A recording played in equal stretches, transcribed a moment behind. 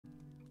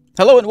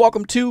Hello and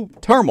welcome to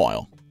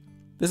Turmoil.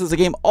 This is a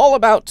game all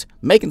about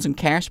making some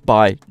cash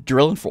by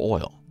drilling for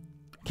oil.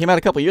 Came out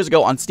a couple years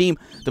ago on Steam,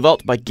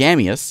 developed by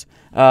Gamius.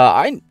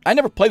 I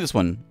never played this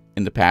one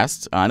in the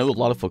past. I know a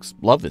lot of folks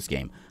love this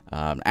game.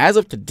 As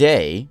of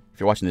today,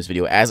 if you're watching this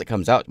video as it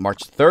comes out,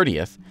 March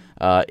 30th,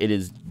 it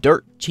is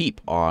dirt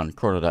cheap on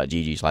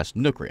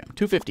chrono.gg/Nucrium.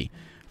 $2.50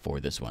 for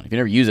this one. If you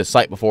never used this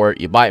site before,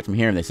 you buy it from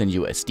here and they send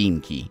you a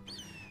Steam key.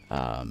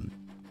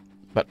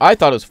 But I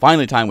thought it was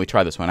finally time we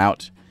try this one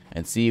out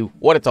and see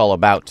what it's all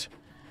about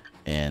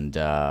and,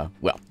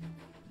 well,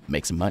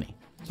 make some money.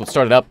 So let's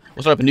start it up.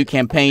 We'll start up a new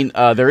campaign.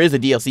 There is a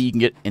DLC you can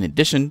get in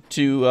addition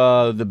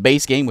to the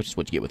base game, which is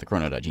what you get with the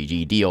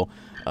chrono.gg deal.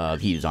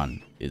 He's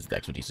on is the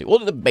extra DLC. We'll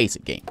do the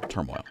basic game,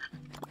 Turmoil.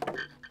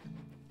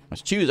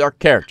 Let's choose our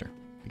character.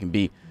 We can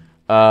be,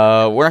 we're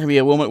not going to be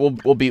a woman.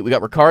 We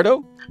got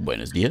Ricardo.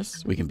 Buenos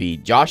dias. We can be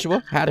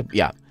Joshua.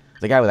 Yeah,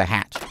 the guy with a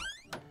hat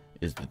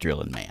is the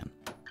drilling man.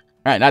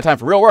 All right, now time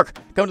for real work.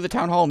 Come to the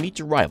town hall and meet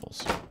your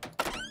rivals.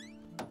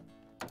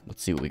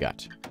 Let's see what we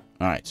got.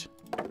 All right.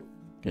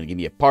 Gonna give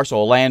me a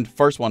parcel of land.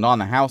 First one on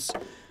the house.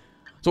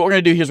 So what we're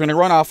gonna do here is we're gonna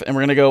run off and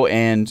we're gonna go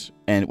and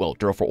well,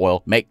 drill for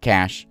oil, make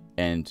cash,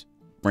 and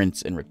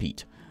rinse and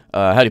repeat.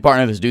 Howdy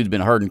partner, this dude's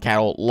been herding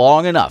cattle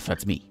long enough.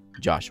 That's me,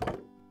 Joshua.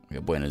 We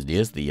got Buenos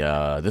dias.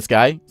 This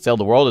guy sailed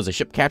the world as a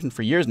ship captain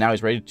for years. Now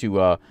he's ready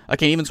to I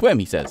can't even swim,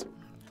 he says.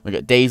 We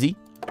got Daisy,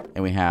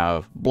 and we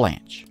have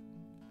Blanche.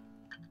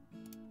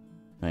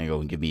 There you go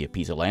and give me a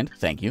piece of land.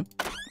 Thank you.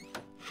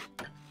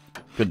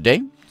 Good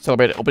day.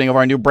 Celebrate the opening of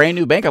our brand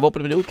new bank. I've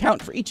opened a new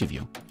account for each of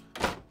you.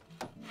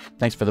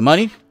 Thanks for the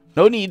money.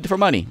 No need for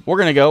money. We're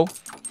going to go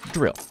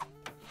drill.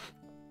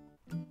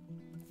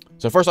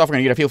 So first off, we're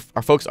going to get a few of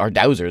our folks, our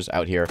dowsers,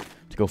 out here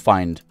to go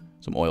find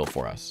some oil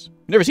for us.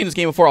 If you've never seen this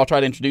game before, I'll try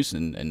to introduce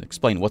and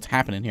explain what's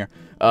happening here.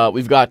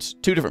 We've got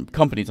two different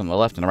companies on the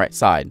left and the right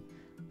side.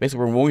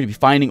 Basically, we're going to be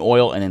finding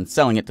oil and then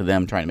selling it to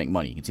them, trying to make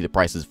money. You can see the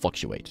prices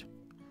fluctuate. So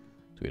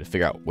we got to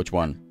figure out which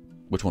one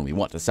we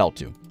want to sell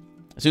to.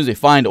 As soon as they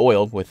find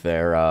oil with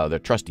their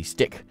trusty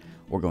stick,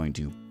 we're going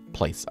to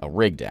place a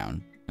rig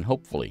down and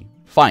hopefully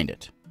find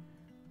it.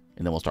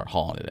 And then we'll start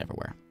hauling it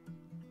everywhere.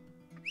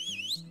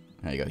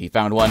 There you go. He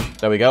found one.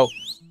 There we go.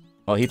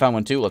 Oh, he found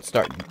one too. Let's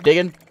start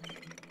digging.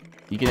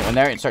 You get in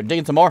there and start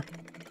digging some more.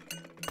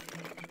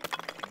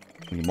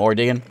 Need more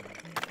digging.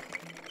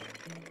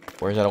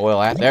 Where's that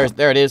oil at?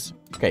 There it is.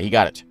 Okay, he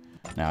got it.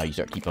 Now you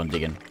keep on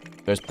digging.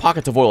 There's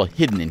pockets of oil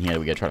hidden in here that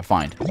we gotta try to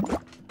find.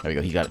 There we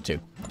go. He got it too.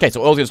 Okay,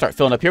 so oil's gonna start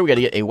filling up here. We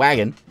gotta get a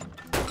wagon.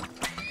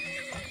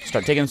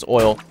 Start taking this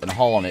oil and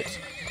hauling it.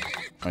 I'm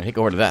gonna take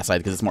over to that side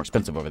because it's more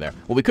expensive over there.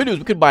 What we could do is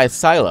we could buy a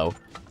silo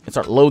and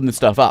start loading this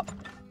stuff up.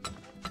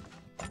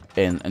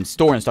 And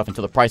storing stuff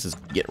until the prices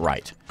get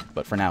right.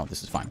 But for now,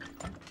 this is fine.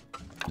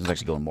 This is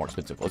actually going more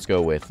expensive. Let's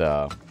go with,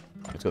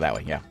 let's go that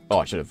way, yeah. Oh,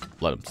 I should have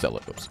let him sell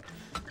it. Oops.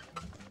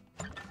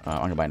 I'm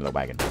gonna buy another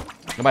wagon.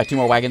 I'm gonna buy 2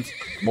 more wagons.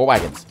 More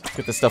wagons. Let's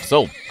get this stuff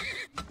sold.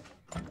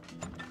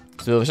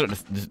 So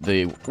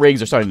the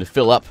rigs are starting to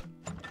fill up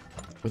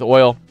with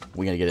oil.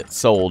 We gotta get it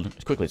sold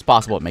as quickly as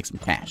possible and make some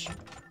cash. And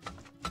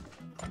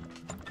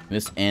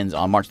this ends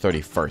on March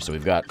 31st, so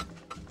we've got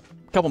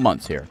a couple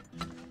months here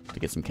to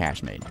get some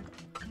cash made.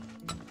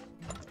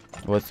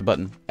 What's the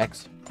button?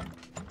 X.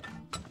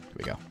 Here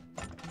we go.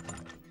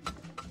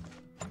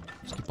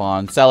 Just keep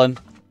on selling.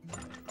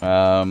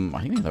 I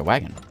think another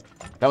wagon.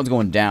 That one's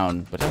going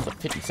down, but that was like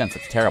 50 cents.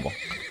 That's terrible.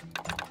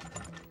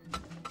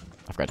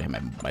 I forgot to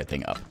have my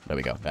thing up. There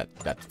we go. That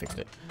fixed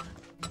it.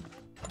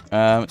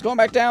 It's going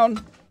back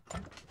down.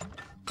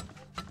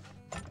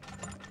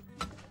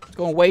 It's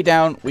going way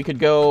down. We could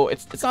go...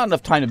 It's not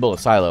enough time to build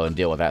a silo and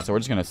deal with that, so we're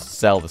just going to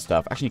sell the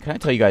stuff. Actually, can I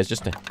tell you guys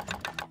just to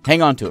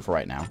hang on to it for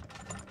right now?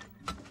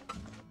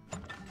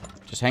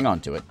 Just hang on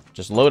to it.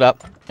 Just load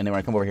up, and then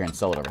we're going to come over here and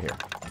sell it over here.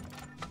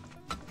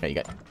 Okay, you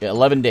got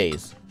 11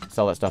 days.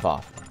 Sell that stuff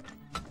off.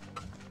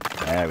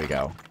 There we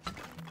go.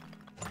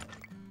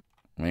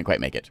 We didn't quite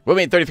make it. We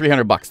made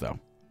 3,300 bucks, though.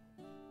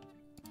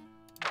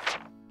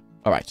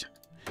 All right.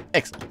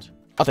 Excellent.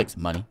 I'll take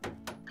some money.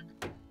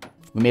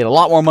 We made a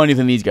lot more money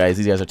than these guys.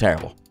 These guys are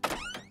terrible.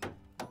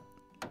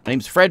 My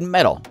name's Fred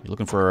Metal. You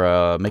looking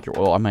for make your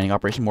oil mining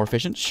operation more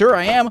efficient? Sure,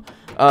 I am.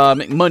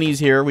 Money's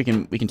here. We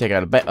can take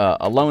out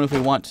a loan if we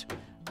want.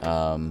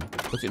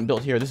 What's getting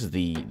built here? This is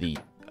the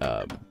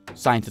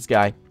scientist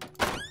guy.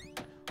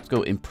 Let's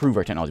go improve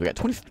our technology. We got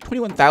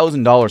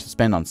 $21,000 to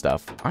spend on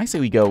stuff. I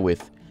say we go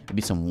with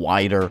maybe some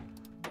wider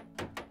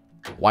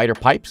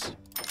pipes.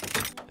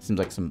 Seems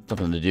like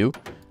something to do.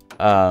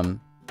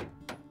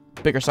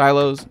 Bigger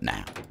silos?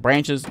 Nah.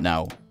 Branches?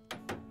 No.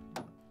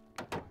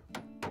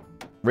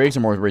 Rigs are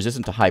more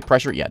resistant to high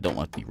pressure. Yeah, don't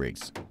let the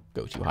rigs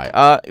go too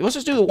high. Let's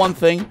just do the one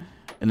thing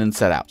and then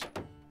set out.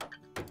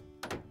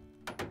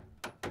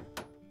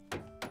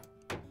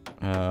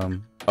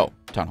 Oh,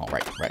 town hall.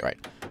 Right.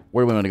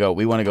 Where do we want to go?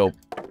 We want to go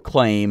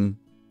claim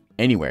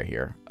anywhere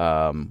here.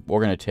 We're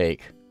going to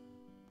take...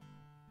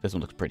 This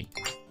one looks pretty.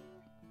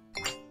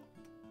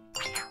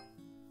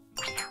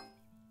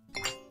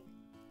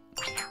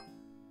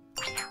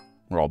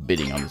 We're all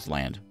bidding on this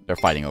land. They're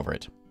fighting over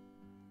it.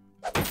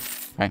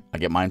 Okay, I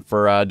get mine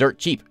for dirt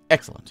cheap.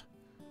 Excellent.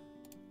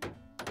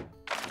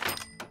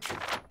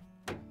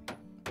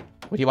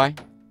 What do you buy?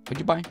 What'd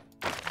you buy?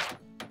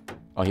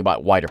 Oh, he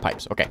bought wider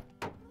pipes. Okay.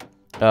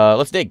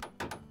 Let's dig.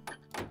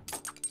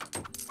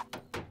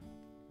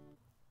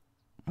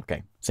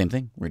 Okay, same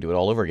thing. We're gonna do it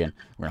all over again.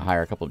 We're gonna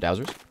hire a couple of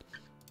dowsers.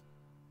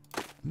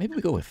 Maybe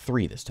we go with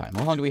 3 this time.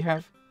 How long do we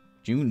have?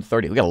 June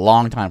 30th. We got a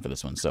long time for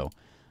this one, so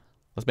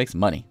let's make some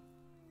money.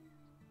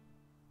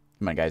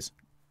 Come on, guys.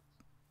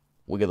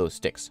 Wiggle those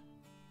sticks.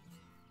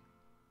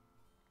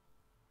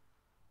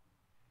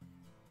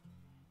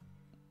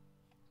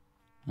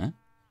 Huh?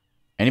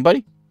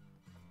 Anybody?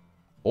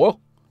 Oil?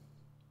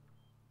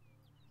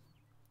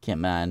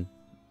 Come on.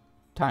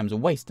 Time's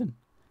wasting.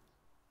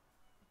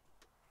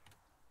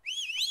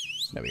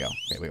 There we go.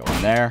 Okay, we got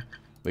one there.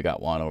 We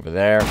got one over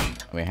there.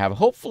 And we have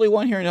hopefully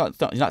one here. No,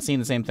 he's not seeing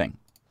the same thing.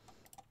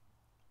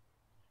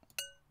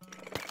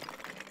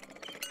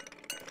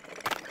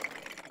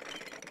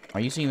 Are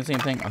you seeing the same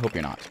thing? I hope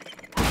you're not.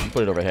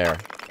 Put it over there.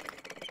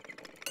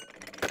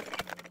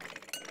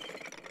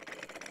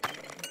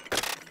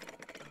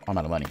 I'm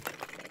out of money.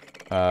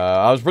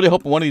 I was really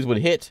hoping one of these would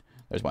hit.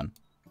 There's one.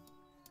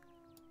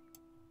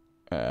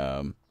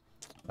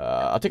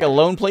 I'll take a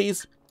loan,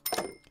 please.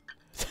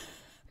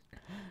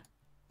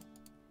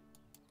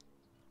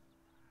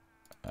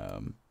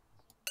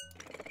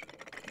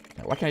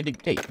 Why can't I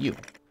dig? Hey, you.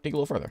 Dig a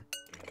little further.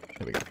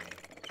 There we go.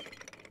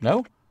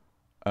 No?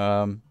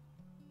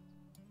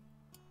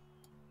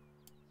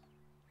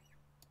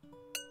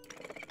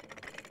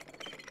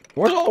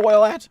 Where's all the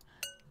oil at?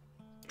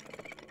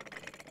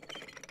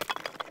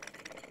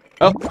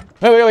 Oh,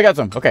 hey, we got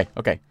some. Okay,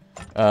 okay.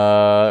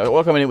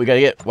 Oil coming in. We gotta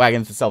get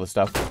wagons to sell this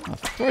stuff. Oh,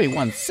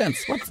 31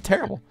 cents. That's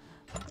terrible.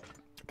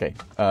 Okay,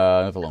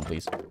 another loan,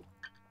 please.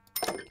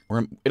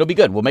 It'll be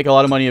good. We'll make a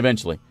lot of money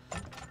eventually.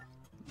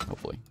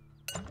 Hopefully.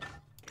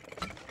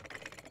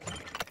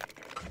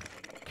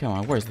 Come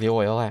on, where's the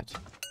oil at?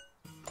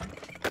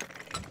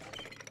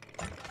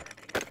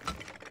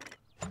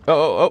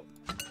 Oh.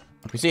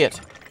 We see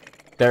it.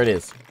 There it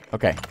is.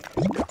 Okay.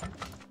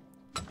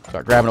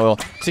 Start grabbing oil.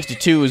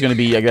 62 is going to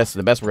be, I guess,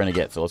 the best we're going to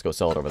get. So let's go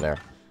sell it over there.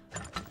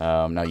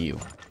 Now you.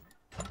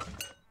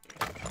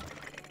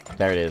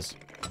 There it is.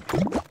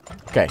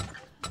 Okay.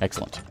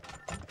 Excellent.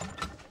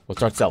 We'll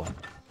start selling.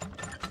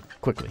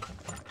 Quickly.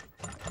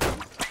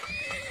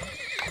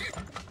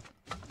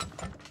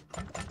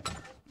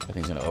 That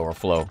thing's going to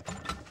overflow.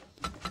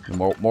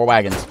 More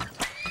wagons.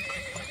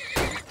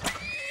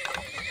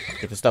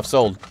 Get the stuff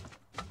sold.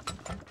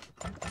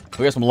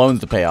 We got some loans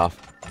to pay off.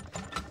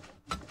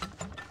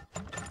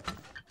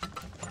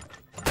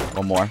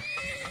 One more.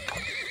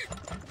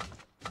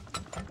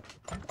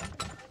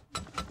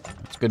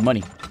 It's good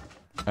money.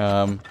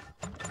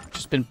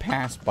 Just been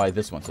passed by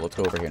this one, so let's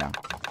go over here now.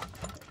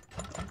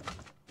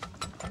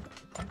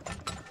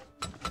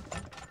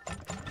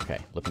 Okay,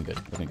 looking good,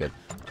 looking good.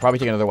 Probably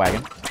take another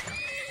wagon.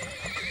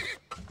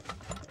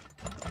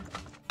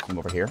 Come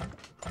over here.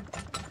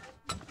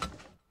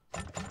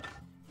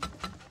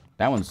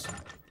 That one's...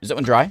 Is that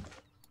one dry?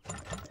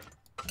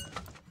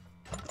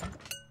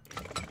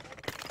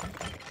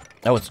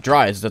 Oh, it's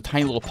dry. It's a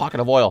tiny little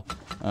pocket of oil.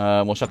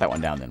 We'll shut that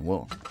one down then. We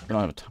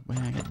don't have a time. Well,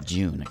 I got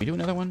June. Can we do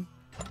another one?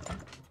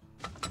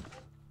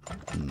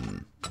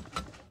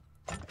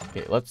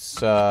 Okay, let's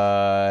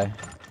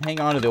hang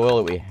on to the oil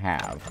that we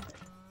have.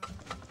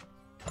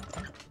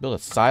 Build a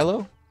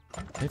silo?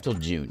 We have till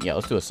June. Yeah,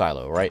 let's do a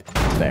silo right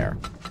there.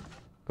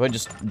 Go ahead and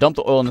just dump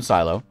the oil in the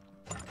silo.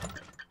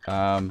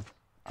 I'm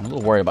a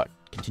little worried about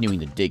continuing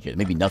to dig here.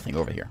 Maybe nothing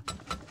over here.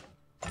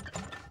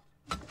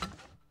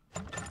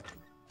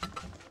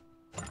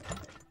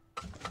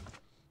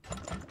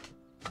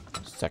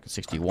 Second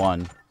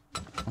 61.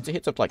 Once it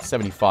hits up to like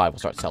 75, we'll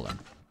start selling.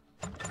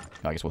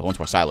 I guess once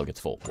our silo gets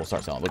full, we'll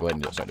start selling. We'll go ahead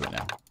and start doing it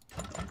now.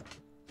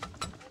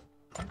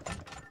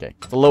 Okay,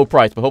 it's a low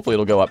price, but hopefully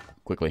it'll go up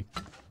quickly.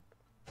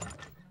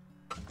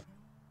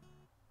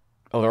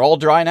 Oh, they're all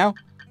dry now?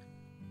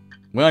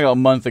 We only got a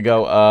month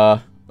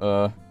ago.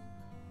 They're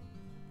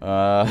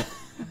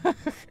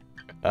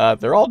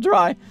all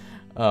dry.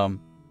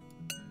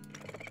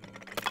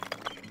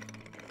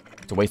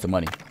 It's a waste of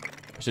money.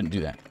 I shouldn't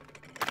do that.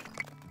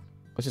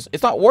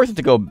 It's not worth it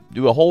to go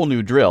do a whole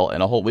new drill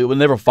and we will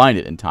never find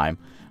it in time.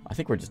 I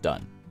think we're just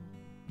done.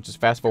 Just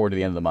fast forward to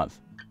the end of the month.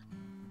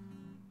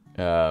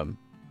 Yeah,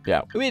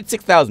 we made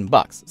 $6,000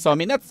 bucks. So I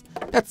mean that's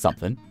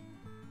something.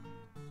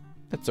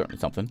 That's certainly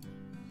something.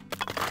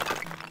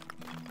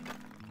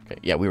 Okay,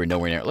 yeah, we were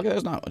nowhere near. Look,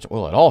 there's not much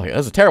oil at all here.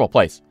 This is a terrible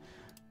place.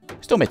 We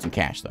still made some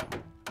cash though.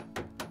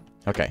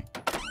 Okay.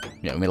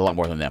 Yeah, we made a lot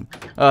more than them.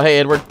 Hey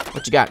Edward,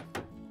 what you got?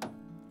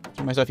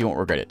 Give myself, you won't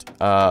regret it.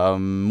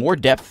 More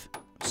depth.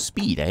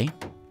 Speed, eh?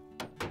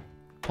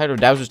 Tired of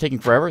dowsers taking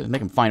forever?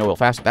 Make him find oil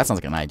faster. That sounds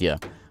like an idea.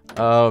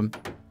 He'll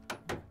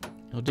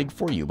dig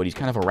for you, but he's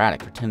kind of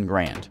erratic for 10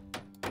 grand.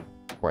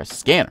 Or a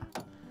scanner.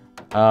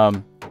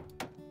 Let's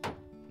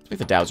make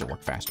the dowser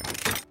work faster.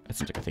 That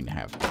seems like a thing to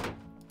have.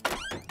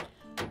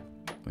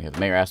 We have the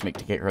mayor asked me to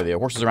take care of the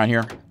horses around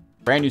here.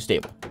 Brand new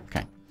stable.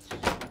 Okay.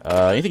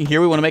 Anything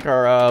here we want to make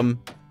our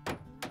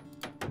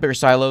bigger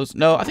silos?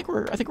 No, I think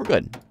we're good.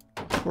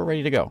 I think we're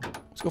ready to go.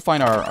 Let's go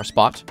find our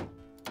spot.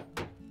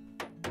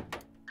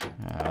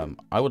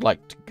 I would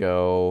like to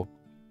go.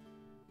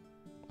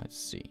 Let's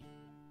see.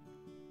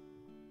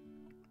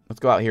 Let's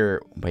go out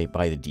here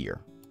by the deer.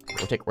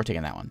 We're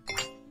taking that one.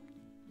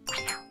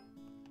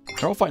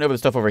 We'll fight over the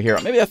stuff over here.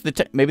 Maybe that's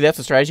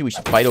the strategy. We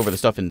should fight over the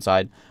stuff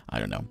inside. I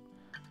don't know.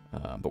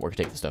 But we're gonna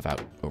take the stuff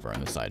out over on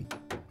this side.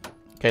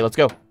 Okay, let's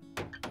go.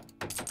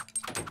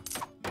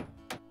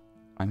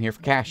 I'm here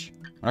for cash.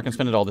 We're not gonna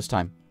spend it all this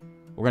time.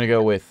 We're gonna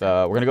go with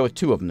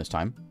 2 of them this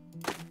time.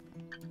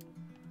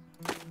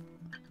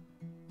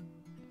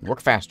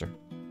 Work faster.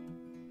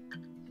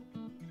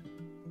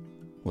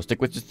 We'll stick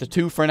with just the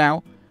 2 for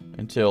now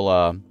until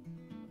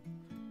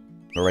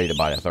we're ready to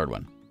buy the 3rd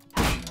one.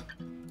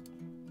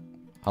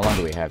 How long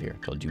do we have here?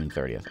 Till June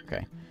 30th.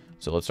 Okay.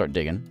 So let's start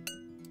digging.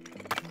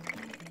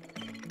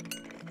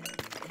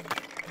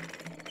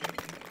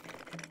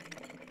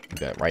 We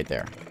got it right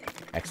there.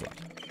 Excellent.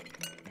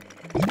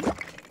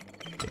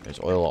 Okay, there's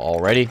oil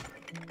already.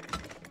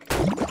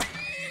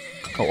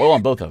 Oh, oil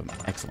on both of them.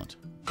 Excellent.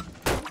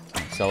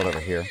 Sell it over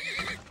here.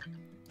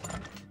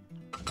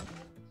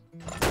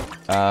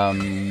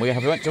 We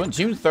went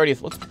June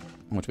 30th.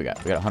 How much we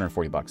got? We got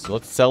 140 bucks. So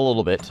let's sell a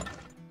little bit.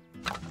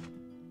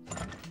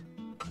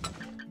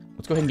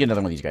 Let's go ahead and get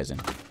another one of these guys in.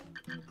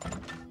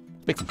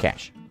 Let's make some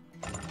cash.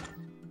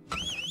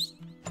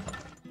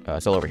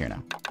 Sell over here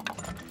now.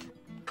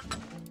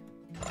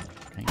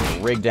 Okay, get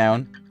a rig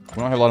down. We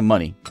don't have a lot of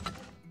money.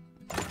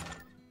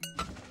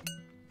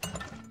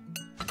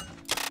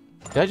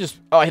 Did I just...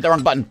 Oh, I hit the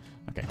wrong button.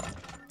 Okay.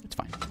 It's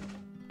fine.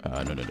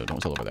 No.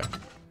 Don't sell over there.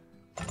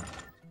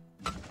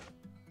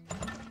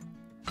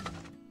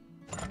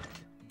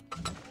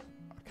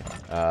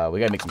 Okay. We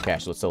gotta make some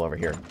cash, so let's sell over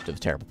here to the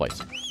terrible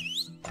place.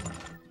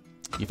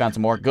 You found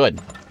some more? Good.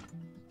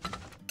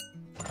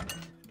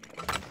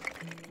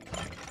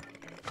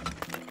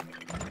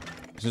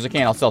 As soon as I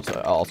can,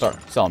 I'll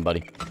start selling,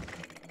 buddy.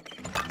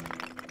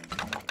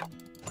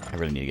 I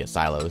really need to get a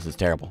silo. This is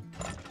terrible.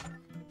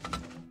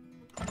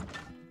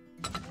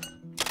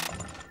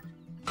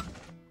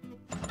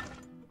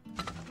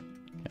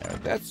 Okay,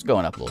 that's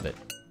going up a little bit.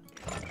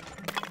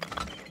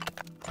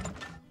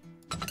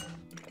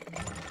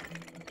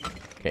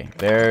 Okay,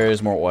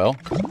 there's more oil.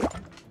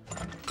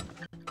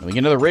 We can get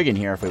another rig in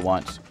here if we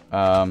want.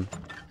 Some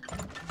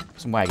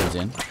wagons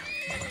in.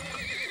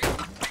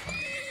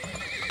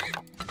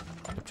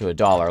 Up to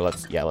 $1.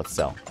 Let's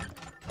sell.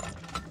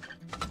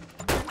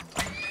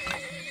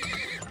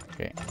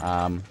 Okay,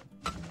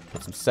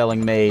 get some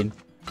selling made.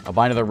 I'll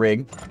buy another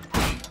rig.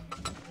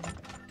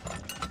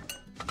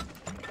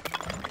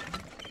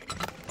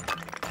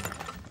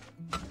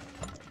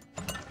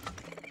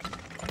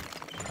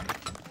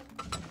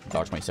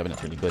 $1.27,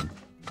 that's really good.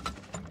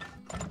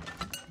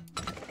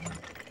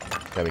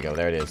 There we go.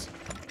 There it is.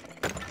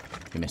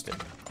 We missed it.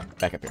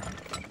 Back up here.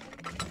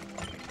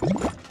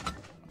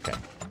 Okay.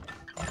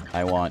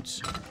 I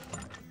want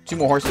 2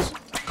 more horses.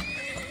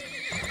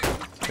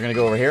 We're going to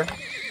go over here.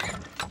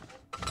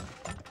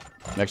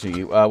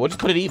 Actually, we'll just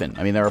put it even.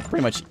 I mean, they're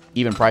pretty much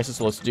even prices,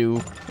 so let's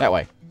do that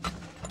way.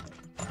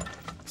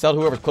 Sell to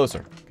whoever's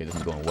closer. Okay, this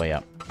is going way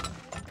up.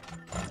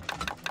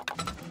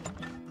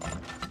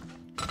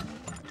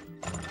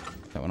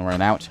 That one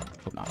run out?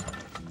 Hope not.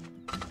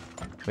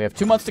 We have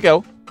 2 months to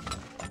go.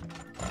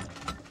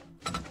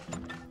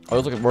 Oh,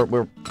 look at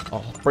we're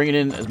bringing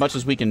in as much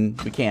as we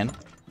can.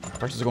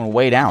 Prices are going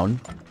way down.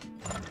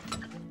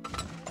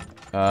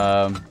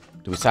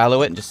 Do we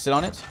silo it and just sit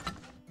on it?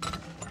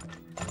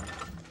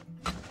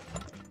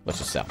 Let's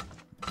just sell.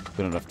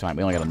 We don't have enough time.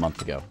 We only got a month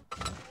to go.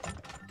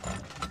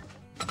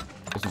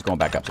 This one's going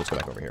back up, so let's go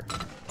back over here.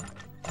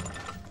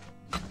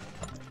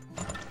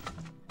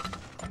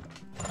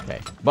 Okay,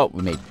 but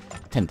we made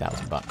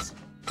 10,000 bucks.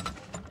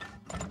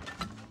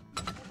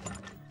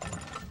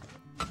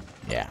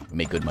 Yeah, we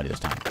made good money this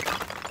time.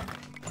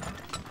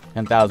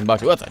 10,000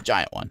 bucks. Oh, that's a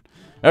giant one.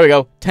 There we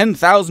go.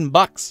 10,000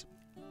 bucks.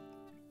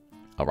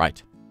 All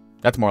right.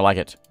 That's more like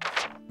it.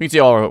 We can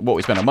see all what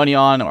we spend our money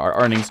on, our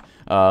earnings.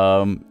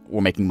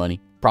 We're making money.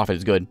 Profit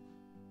is good.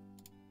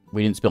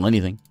 We didn't spill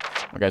anything.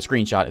 I got a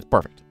screenshot. It's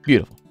perfect.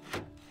 Beautiful.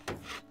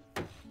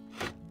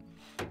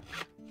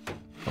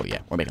 Oh, yeah.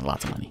 We're making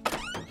lots of money.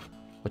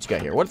 What you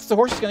got here? What's the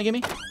horses going to give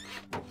me?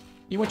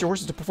 You want your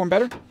horses to perform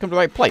better? Come to the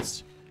right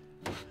place.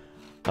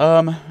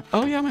 Oh,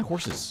 yeah, my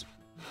horses.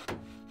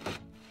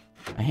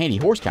 A handy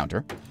horse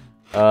counter.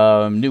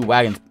 New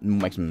wagons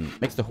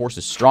makes the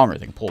horses stronger.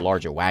 They can pull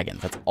larger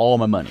wagons. That's all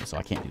my money, so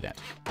I can't do that.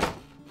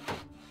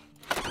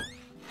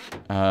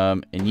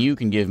 And you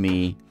can give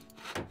me...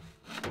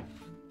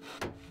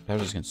 I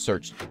was just going to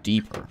search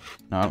deeper.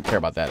 No, I don't care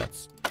about that.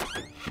 That's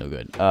no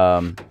good.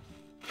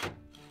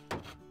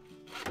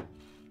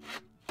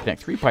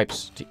 Connect 3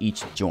 pipes to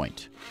each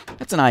joint.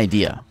 That's an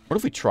idea. What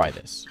if we try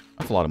this?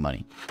 That's a lot of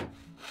money.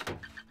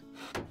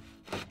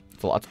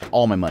 That's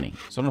all my money.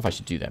 So I don't know if I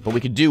should do that. But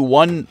we could do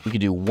one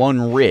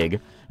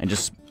rig and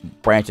just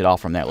branch it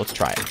off from there. Let's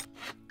try it.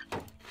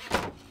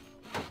 I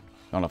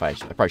don't know if I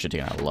probably should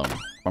take it out alone.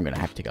 I'm going to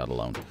have to take it out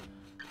alone.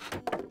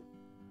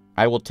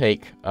 I will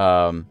take,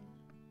 sure,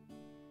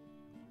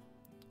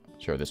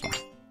 this one.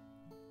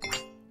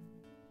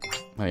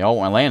 Well, y'all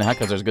want my land, huh?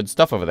 Because there's good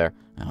stuff over there.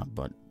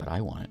 But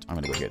I want it. I'm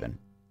going to go here then.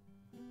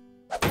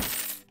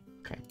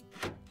 Okay.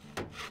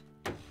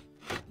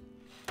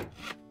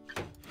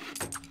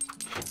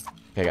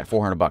 Okay, I got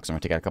 400 bucks. I'm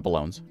going to take out a couple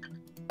loans.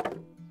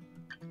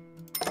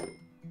 There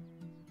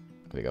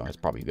we go. That's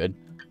probably good.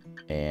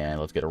 And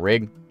let's get a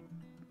rig.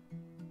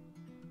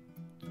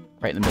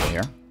 Right in the middle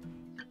here.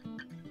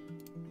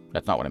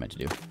 That's not what I meant to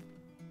do.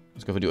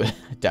 Let's go do a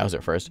dowser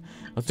first.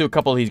 Let's do a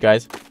couple of these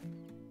guys.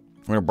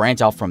 We're going to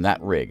branch out from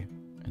that rig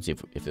and see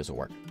if this will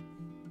work.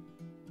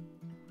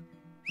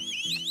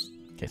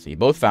 Okay, so you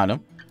both found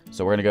them.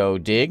 So we're going to go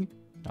dig.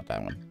 Not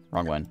that one.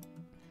 Wrong one.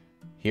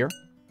 Here.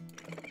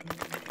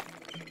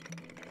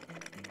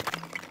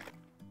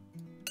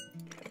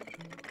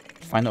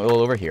 Find the oil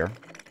over here.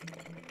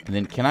 And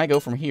then can I go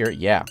from here?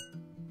 Yeah.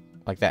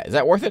 Like that. Is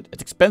that worth it?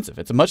 It's expensive.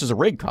 It's as much as a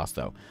rig costs,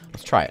 though.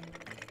 Let's try it.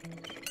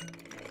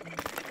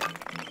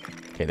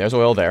 Okay, there's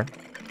oil there.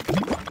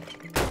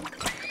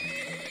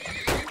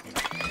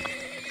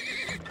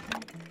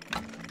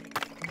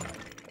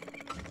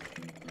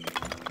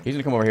 He's going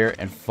to come over here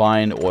and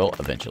find oil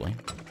eventually.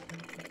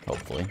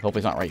 Hopefully. Hopefully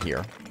it's not right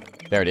here.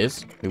 There it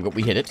is.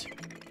 We hit it.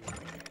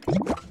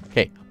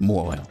 Okay,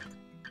 more oil.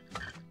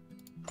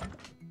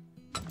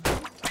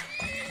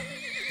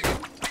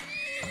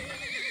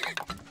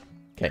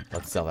 Okay,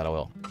 let's sell that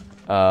oil.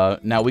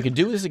 Now we could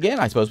do this again,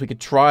 I suppose. We could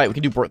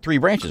do 3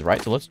 branches,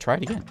 right? So let's try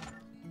it again.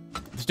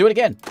 Let's do it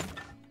again.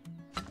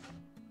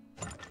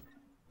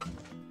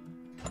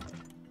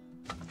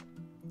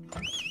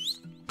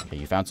 Okay,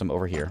 you found some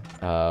over here.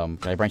 Can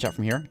I branch out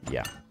from here?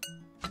 Yeah.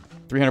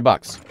 300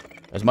 bucks.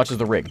 As much as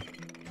the rig.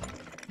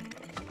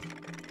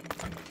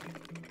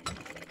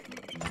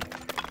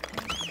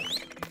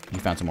 You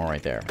found some more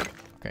right there.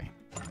 Okay.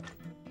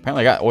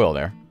 Apparently I got oil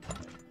there.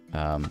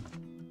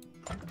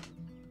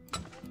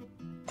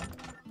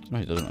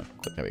 It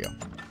doesn't click. There we go.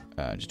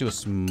 Just do a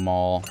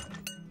small...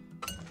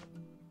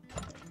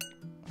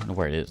 I don't know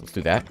where it is. Let's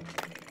do that.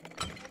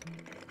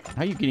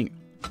 How are you getting...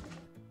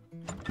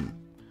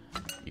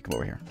 You come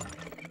over here.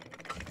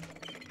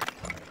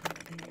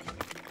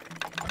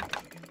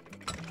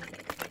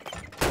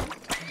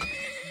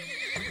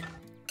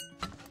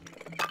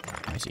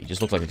 I see. It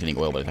just looks like it's getting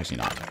oil, but it's actually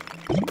not.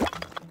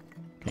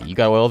 Okay, you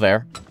got oil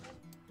there.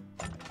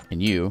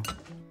 And you...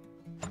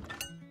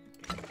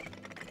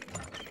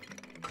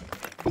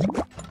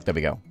 There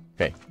we go.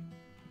 Okay.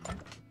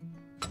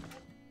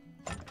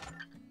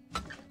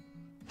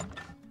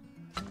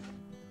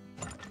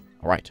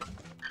 Alright.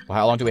 Well,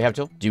 how long do we have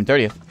till? June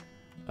 30th.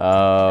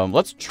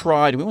 Let's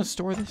try... Do we want to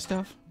store this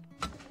stuff?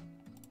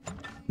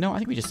 No, I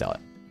think we just sell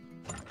it.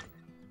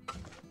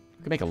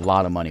 We could make a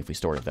lot of money if we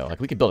stored it, though. Like,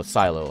 we could build a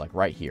silo, like,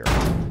 right here.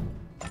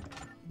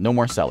 No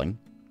more selling.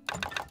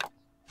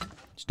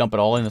 Just dump it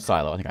all in the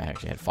silo. I think I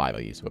actually had 5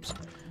 of these. Whoops.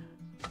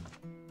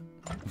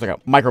 It's like a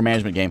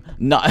micromanagement game.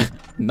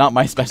 Not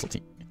my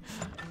specialty.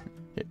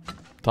 Okay.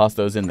 Toss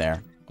those in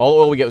there. All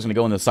the oil we get is going to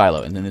go in the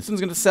silo. And then this thing's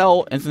going to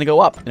sell, and it's going to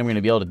go up. And we're going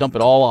to be able to dump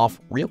it all off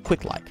real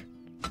quick-like.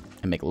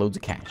 And make loads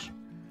of cash.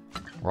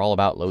 We're all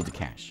about loads of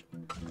cash.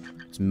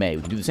 It's May.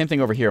 We can do the same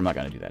thing over here. I'm not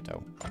going to do that,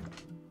 though.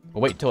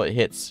 We'll wait till it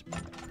hits.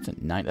 It's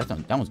at 9.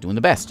 That one's doing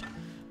the best.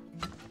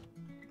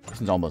 This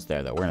one's almost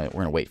there, though. We're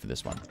gonna wait for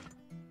this one.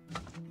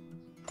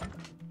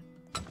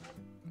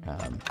 Yeah,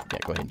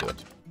 go ahead and do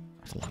it.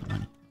 That's a lot of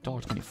money.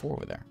 $1.24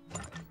 over there.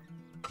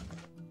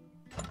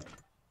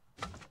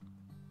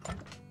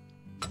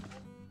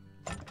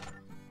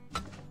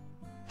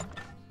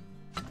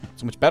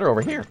 So much better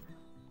over here.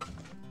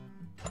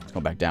 Let's go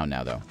back down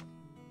now, though.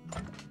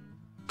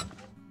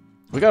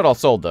 We got it all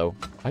sold, though.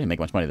 I didn't make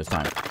much money this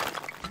time.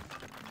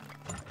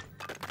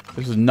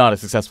 This was not a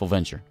successful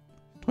venture.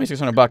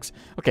 2,600 bucks.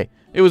 Okay,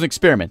 it was an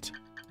experiment.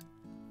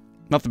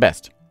 Not the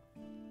best.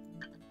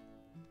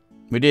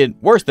 We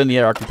did worse than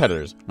our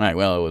competitors. All right,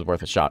 well, it was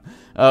worth a shot.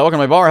 Welcome to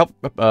my bar. Help.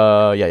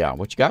 Yeah.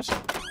 What you got?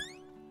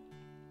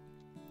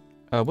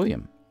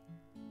 William.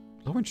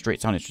 Lower interest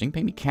rates sound interesting.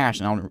 Pay me cash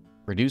and I'll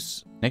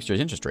reduce next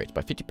year's interest rates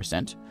by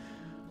 50%.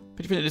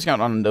 50%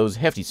 discount on those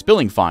hefty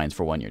spilling fines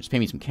for 1 year. Just pay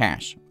me some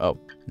cash. Oh,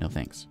 no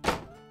thanks.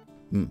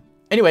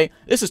 Anyway,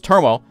 this is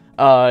Turmoil.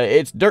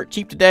 It's dirt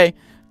cheap today.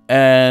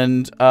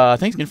 And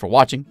thanks again for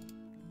watching.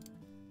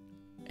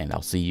 And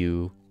I'll see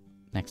you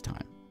next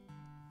time.